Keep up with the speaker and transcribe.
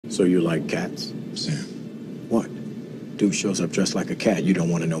So you like cats? Sam. What? Dude shows up dressed like a cat. You don't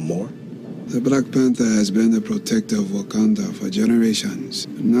want to know more? The Black Panther has been the protector of Wakanda for generations.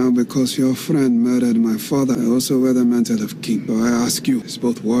 Now, because your friend murdered my father, I also wear the mantle of king. So I ask you, as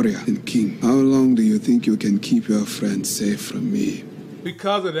both warrior and king, how long do you think you can keep your friend safe from me?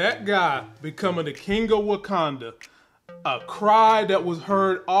 Because of that guy becoming the king of Wakanda, a cry that was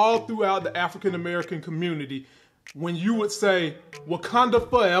heard all throughout the African American community. When you would say, Wakanda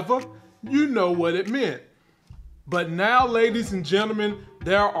forever, you know what it meant. But now, ladies and gentlemen,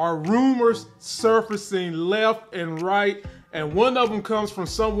 there are rumors surfacing left and right, and one of them comes from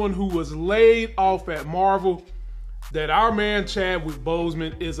someone who was laid off at Marvel, that our man Chadwick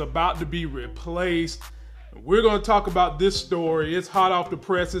Boseman is about to be replaced. We're going to talk about this story. It's hot off the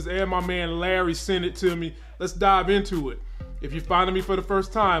presses, and my man Larry sent it to me. Let's dive into it. If you're finding me for the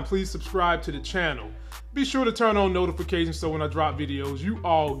first time, please subscribe to the channel. Be sure to turn on notifications so when I drop videos, you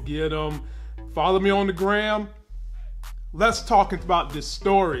all get them. Follow me on the gram. Let's talk about this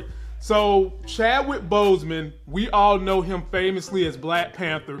story. So Chadwick Boseman, we all know him famously as Black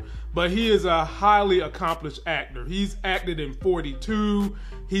Panther, but he is a highly accomplished actor. He's acted in 42.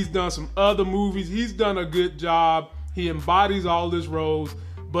 He's done some other movies. He's done a good job. He embodies all his roles,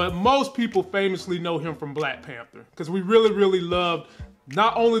 but most people famously know him from Black Panther because we really, really loved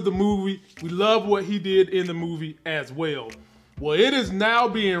not only the movie, we love what he did in the movie as well. Well, it is now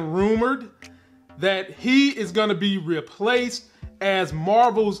being rumored that he is going to be replaced as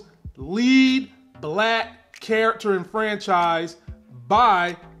Marvel's lead black character and franchise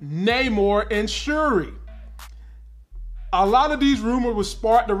by Namor and Shuri. A lot of these rumors were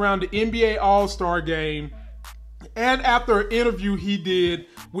sparked around the NBA All-Star game and after an interview he did,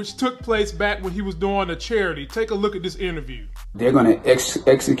 which took place back when he was doing a charity. Take a look at this interview. They're going to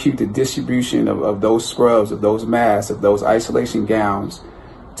execute the distribution of those scrubs, of those masks, of those isolation gowns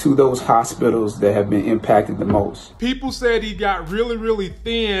to those hospitals that have been impacted the most. People said he got really, really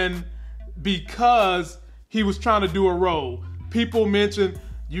thin because he was trying to do a role. People mentioned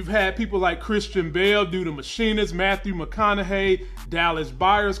you've had people like Christian Bale do The Machinist, Matthew McConaughey, Dallas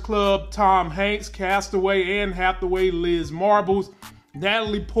Buyers Club, Tom Hanks, Castaway, Anne Hathaway, Liz Marbles,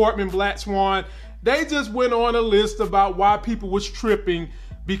 Natalie Portman, Black Swan. They just went on a list about why people was tripping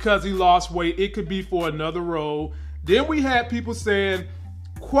because he lost weight. It could be for another role. Then we had people saying,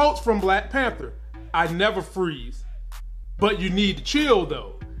 quotes from Black Panther, "I never freeze, but you need to chill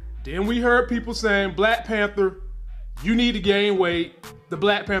though." Then we heard people saying, Black Panther, you need to gain weight. The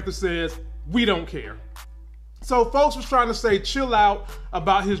Black Panther says, we don't care. So folks was trying to say chill out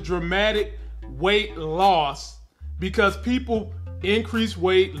about his dramatic weight loss because people increase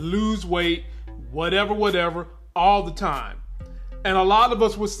weight, lose weight, whatever, all the time. And a lot of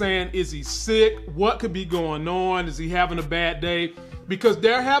us were saying, is he sick? What could be going on? Is he having a bad day? Because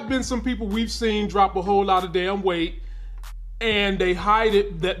there have been some people we've seen drop a whole lot of damn weight and they hide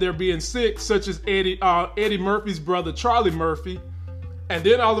it that they're being sick, such as Eddie Murphy's brother, Charlie Murphy. And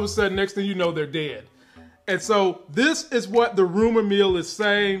then all of a sudden, next thing you know, they're dead. And so this is what the rumor mill is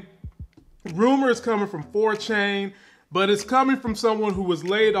saying. Rumor is coming from 4chan, but it's coming from someone who was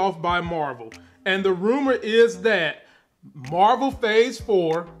laid off by Marvel. And the rumor is that Marvel Phase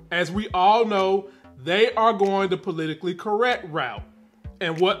 4, as we all know, they are going the politically correct route.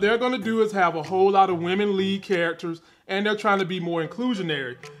 And what they're going to do is have a whole lot of women lead characters, and they're trying to be more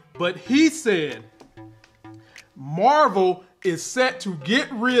inclusionary. But he said Marvel is set to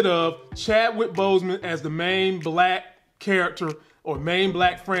get rid of Chadwick Boseman as the main black character or main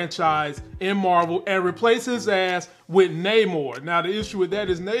black franchise in Marvel and replace his ass with Namor. Now the issue with that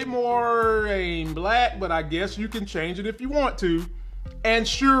is Namor ain't black, but I guess you can change it if you want to. And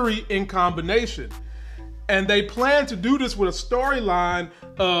Shuri in combination. And they plan to do this with a storyline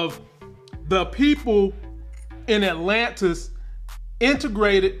of the people in Atlantis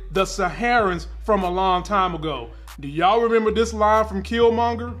integrated the Saharans from a long time ago. Do y'all remember this line from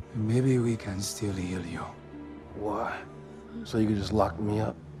Killmonger? Maybe we can still heal you. Why? So you could just lock me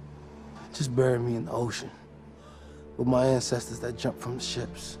up? Just bury me in the ocean with my ancestors that jumped from the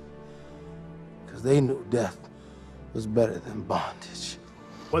ships. Because they knew death was better than bondage.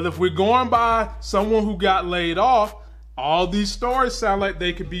 Well, if we're going by someone who got laid off, all these stories sound like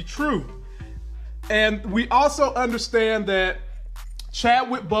they could be true. And we also understand that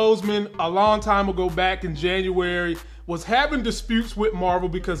Chadwick Boseman, a long time ago back in January, was having disputes with Marvel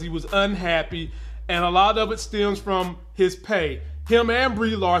because he was unhappy, and a lot of it stems from his pay. Him and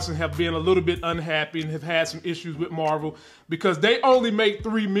Brie Larson have been a little bit unhappy and have had some issues with Marvel because they only make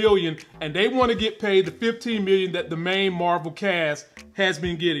 $3 million and they want to get paid the $15 million that the main Marvel cast has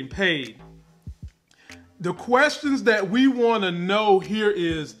been getting paid. The questions that we want to know here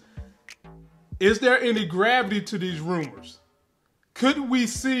is there any gravity to these rumors? Could we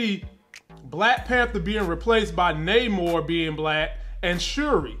see Black Panther being replaced by Namor being black and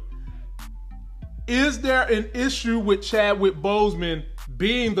Shuri? Is there an issue with Chadwick Boseman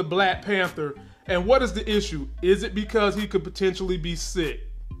being the Black Panther? And what is the issue? Is it because he could potentially be sick?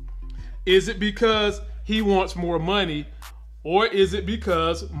 Is it because he wants more money? Or is it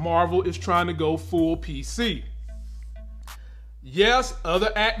because Marvel is trying to go full PC? Yes,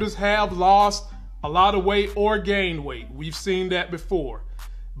 other actors have lost a lot of weight or gained weight. We've seen that before.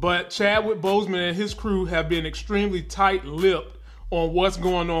 But Chadwick Boseman and his crew have been extremely tight-lipped on what's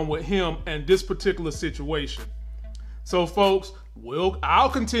going on with him and this particular situation. So folks, I'll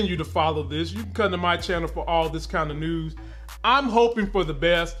continue to follow this. You can come to my channel for all this kind of news. I'm hoping for the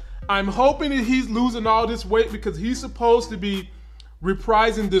best. I'm hoping that he's losing all this weight because he's supposed to be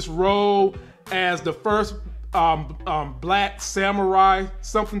reprising this role as the first black samurai,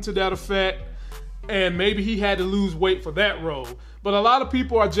 something to that effect. And maybe he had to lose weight for that role. But a lot of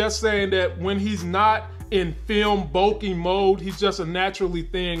people are just saying that when he's not in film bulking mode, he's just a naturally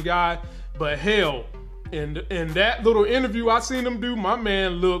thin guy. But hell, in that little interview I seen him do, my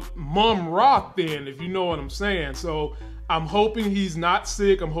man looked Mum Ra thin, if you know what I'm saying. So I'm hoping he's not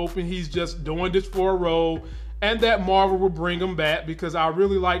sick. I'm hoping he's just doing this for a role and that Marvel will bring him back because I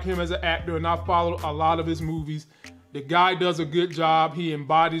really like him as an actor and I follow a lot of his movies. The guy does a good job. He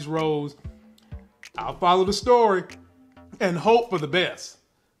embodies roles. I'll follow the story and hope for the best.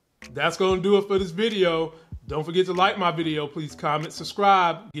 That's going to do it for this video. Don't forget to like my video. Please comment,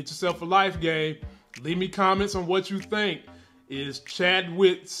 subscribe, get yourself a life game. Leave me comments on what you think. Is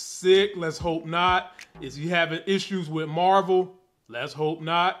Chadwick sick? Let's hope not. Is he having issues with Marvel? Let's hope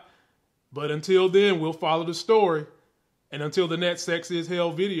not. But until then, we'll follow the story. And until the next Sex is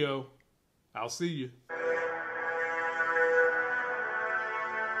Hell video, I'll see you.